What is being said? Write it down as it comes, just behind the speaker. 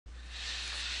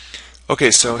Okay,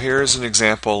 so here's an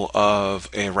example of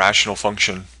a rational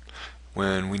function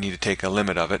when we need to take a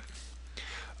limit of it.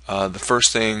 The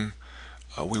first thing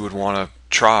we would want to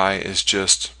try is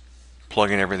just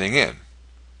plugging everything in.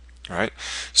 All right?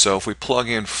 So if we plug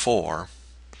in 4,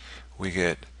 we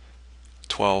get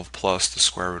 12 plus the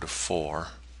square root of 4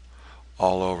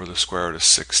 all over the square root of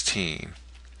 16,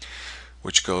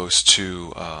 which goes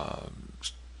to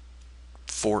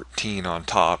 14 on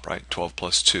top, right? 12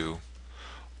 plus 2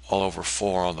 all over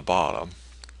 4 on the bottom,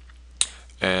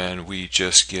 and we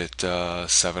just get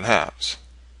 7 halves,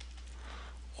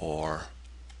 or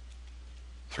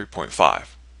 3.5.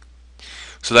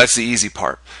 So that's the easy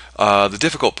part. The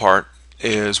difficult part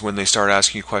is when they start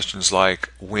asking you questions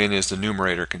like, when is the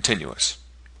numerator continuous?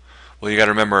 Well, you got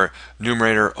to remember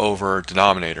numerator over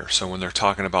denominator. So when they're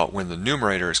talking about when the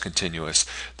numerator is continuous,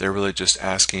 they're really just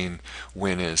asking,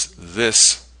 when is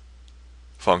this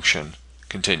function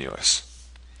continuous?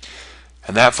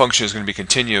 And that function is going to be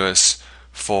continuous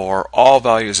for all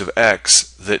values of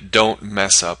x that don't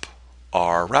mess up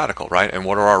our radical, right? And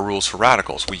what are our rules for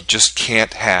radicals? We just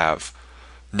can't have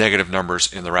negative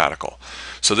numbers in the radical.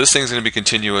 So this thing's going to be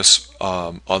continuous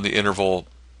on the interval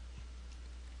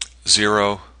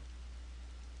 0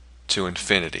 to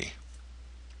infinity.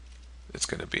 It's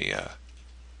going to be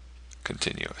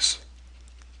continuous.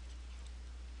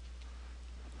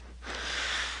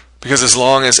 Because as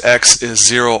long as x is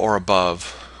 0 or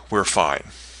above, we're fine.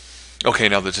 Okay,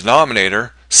 now the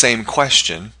denominator, same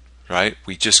question, right?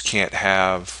 We just can't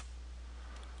have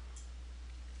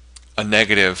a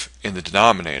negative in the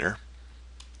denominator.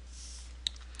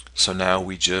 So now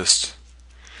we just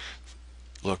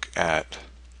look at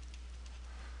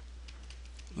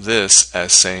this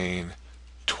as saying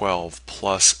 12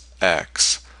 plus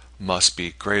x must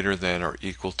be greater than or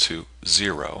equal to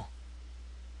 0.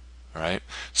 Right?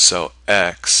 So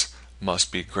x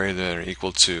must be greater than or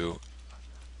equal to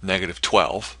negative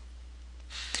 12.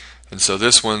 And so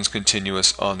this one's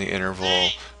continuous on the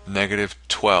interval negative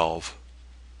 12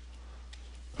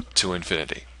 to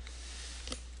infinity.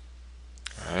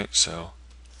 Alright, so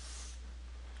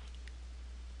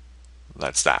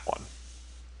that's that one.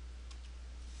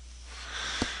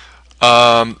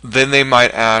 Then they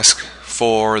might ask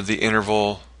for the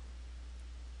interval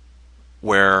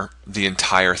where the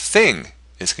entire thing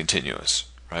is continuous,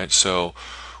 right? So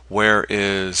where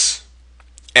is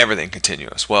everything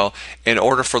continuous? Well, in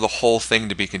order for the whole thing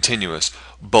to be continuous,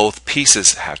 both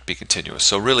pieces have to be continuous.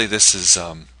 So really this is,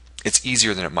 it's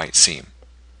easier than it might seem.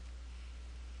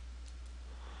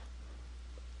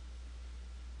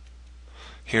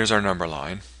 Here's our number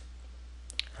line,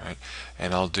 right?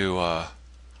 And I'll do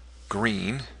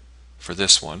green for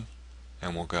this one,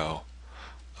 and we'll go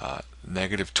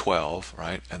negative 12,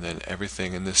 right? And then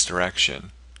everything in this direction.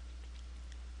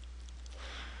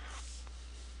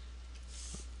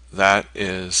 That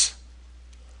is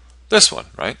this one,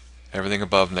 right? Everything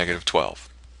above negative 12.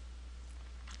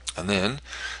 And then,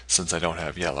 since I don't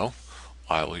have yellow,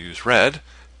 I will use red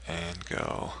and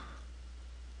go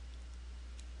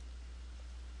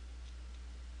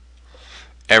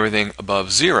everything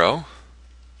above 0,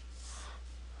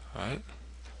 right?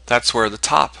 That's where the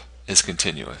top is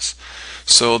continuous.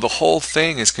 So the whole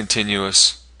thing is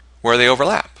continuous where they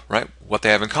overlap, right? What they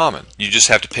have in common. You just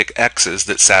have to pick x's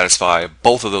that satisfy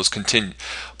both of those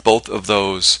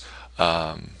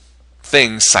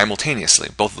things simultaneously,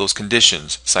 both of those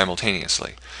conditions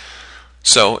simultaneously.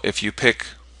 So if you pick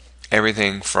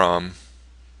everything from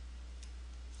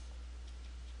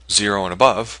 0 and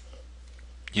above,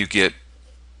 you get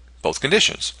both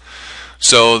conditions.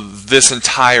 So this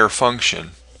entire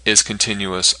function is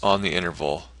continuous on the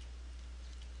interval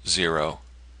 0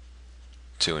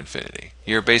 to infinity.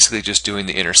 You're basically just doing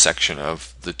the intersection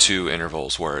of the two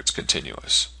intervals where it's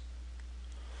continuous.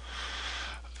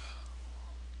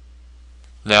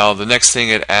 Now the next thing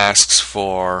it asks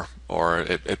for, or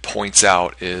it points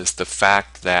out, is the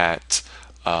fact that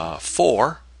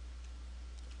 4,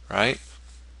 right,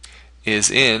 is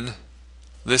in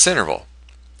this interval.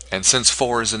 And since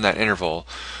 4 is in that interval,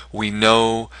 we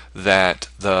know that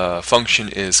the function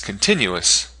is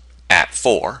continuous at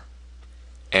 4.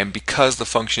 And because the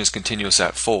function is continuous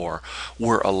at 4,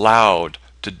 we're allowed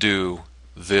to do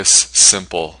this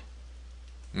simple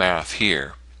math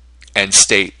here and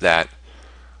state that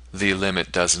the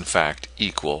limit does in fact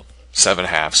equal 7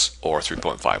 halves or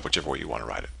 3.5, whichever way you want to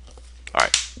write it.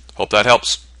 Alright, hope that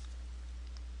helps.